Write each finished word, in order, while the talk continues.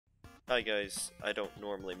Hi guys, I don't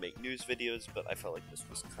normally make news videos, but I felt like this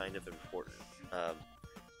was kind of important.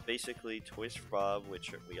 Basically, Toys for Bob,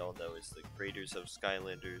 which we all know is the creators of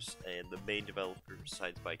Skylanders and the main developer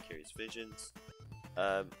besides Vicarious Visions,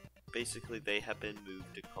 basically they have been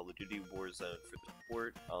moved to Call of Duty Warzone for the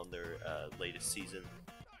port on their latest season.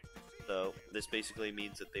 So this basically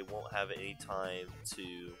means that they won't have any time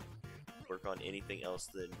to work on anything else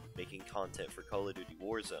than making content for Call of Duty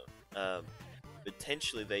Warzone.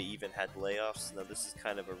 Potentially they even had layoffs. Now this is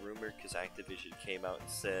kind of a rumor because Activision came out and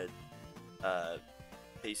said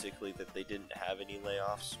basically that they didn't have any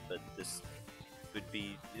layoffs, but this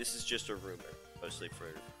is just a rumor mostly for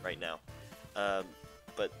right now.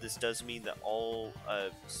 But this does mean that all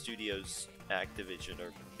studios at Activision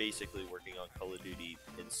are basically working on Call of Duty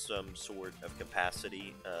in some sort of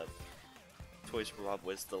capacity. Toys for Bob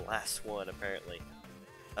was the last one apparently.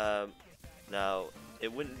 Now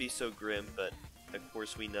it wouldn't be so grim, but of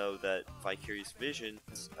course we know that Vicarious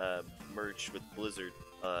Visions merged with Blizzard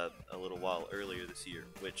a little while earlier this year,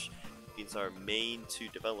 which means our main two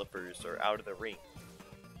developers are out of the ring.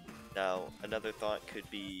 Now another thought could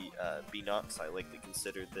be Beanox. I like to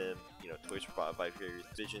consider them, Toys for Bob, Vicarious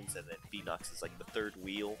Visions, and then Beanox is like the third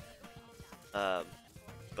wheel.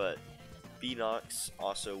 But Beanox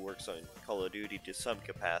also works on Call of Duty to some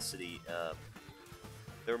capacity.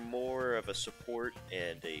 They're more of a support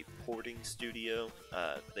and a porting studio.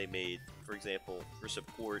 They made, for example, for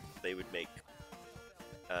support, they would make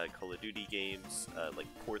Call of Duty games, like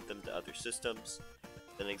port them to other systems.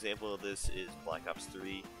 An example of this is Black Ops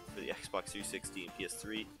 3 for the Xbox 360 and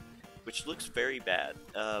PS3, which looks very bad.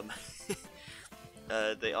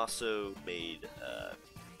 They also made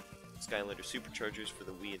Skylanders Superchargers for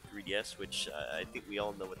the Wii and 3DS, which I think we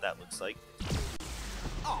all know what that looks like.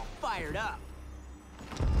 All fired up!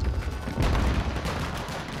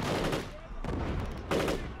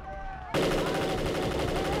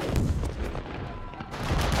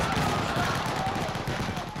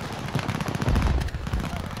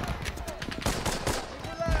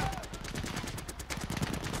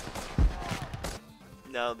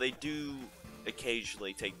 Now, they do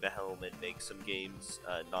occasionally take the helm and make some games,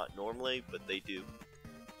 not normally, but they do.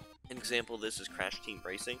 An example of this is Crash Team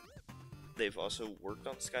Racing. They've also worked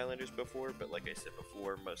on Skylanders before, but like I said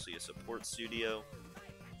before, mostly a support studio.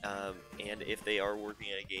 And if they are working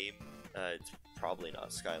on a game, it's probably not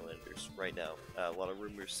Skylanders right now. A lot of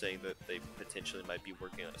rumors saying that they potentially might be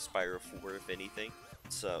working on a Spyro 4, if anything.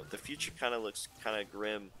 So the future kind of looks kind of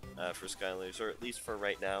grim for Skylanders, or at least for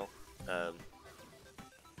right now.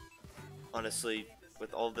 Honestly,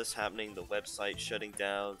 with all this happening, the website shutting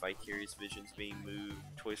down, Vicarious Visions being moved,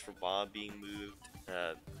 Toys for Bob being moved,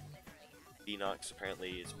 Beanox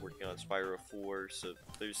apparently is working on Spyro 4, so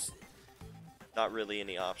there's not really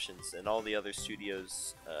any options, and all the other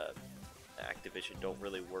studios, Activision, don't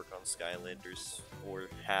really work on Skylanders, or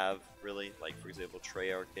have really, like for example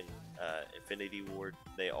Treyarch and Infinity Ward,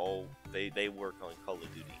 they work on Call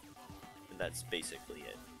of Duty, and that's basically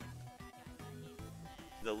it.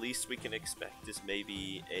 The least we can expect is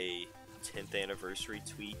maybe a 10th anniversary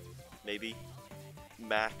tweet, maybe.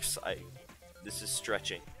 Max, this is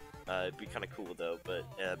stretching. It'd be kind of cool though, but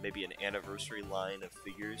maybe an anniversary line of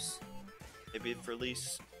figures, maybe for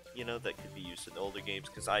release, that could be used in older games,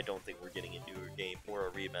 because I don't think we're getting a newer game or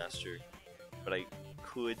a remaster, but I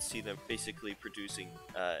could see them basically producing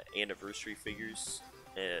anniversary figures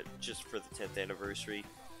just for the 10th anniversary.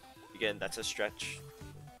 Again, that's a stretch.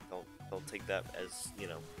 Don't take that as,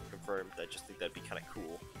 confirmed. I just think that'd be kind of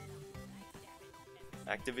cool.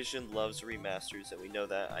 Activision loves remasters, and we know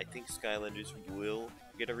that. I think Skylanders will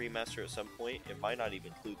get a remaster at some point. It might not even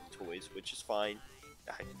include the toys, which is fine.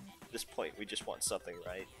 At this point, we just want something,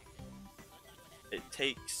 right? It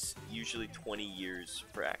takes usually 20 years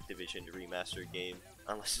for Activision to remaster a game,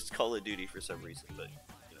 unless it's Call of Duty for some reason, but,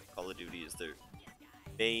 Call of Duty is their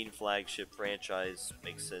main flagship franchise.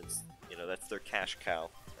 Makes sense. That's their cash cow.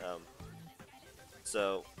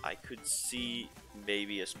 So I could see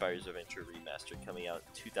maybe a Spyro's Adventure remaster coming out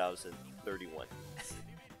in 2031.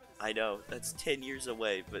 I know, that's 10 years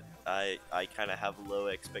away, but I kind of have low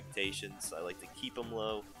expectations. I like to keep them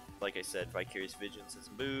low. Like I said, Vicarious Visions has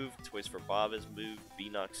moved, Toys for Bob has moved,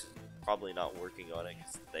 Beanox is probably not working on it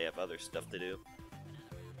because they have other stuff to do.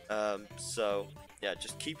 So yeah,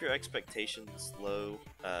 just keep your expectations low.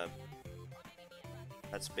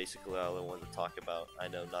 That's basically all I wanted to talk about. I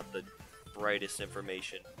know, not the brightest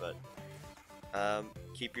information, but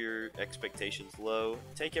keep your expectations low.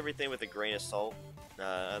 Take everything with a grain of salt.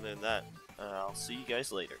 Other than that, I'll see you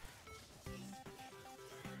guys later.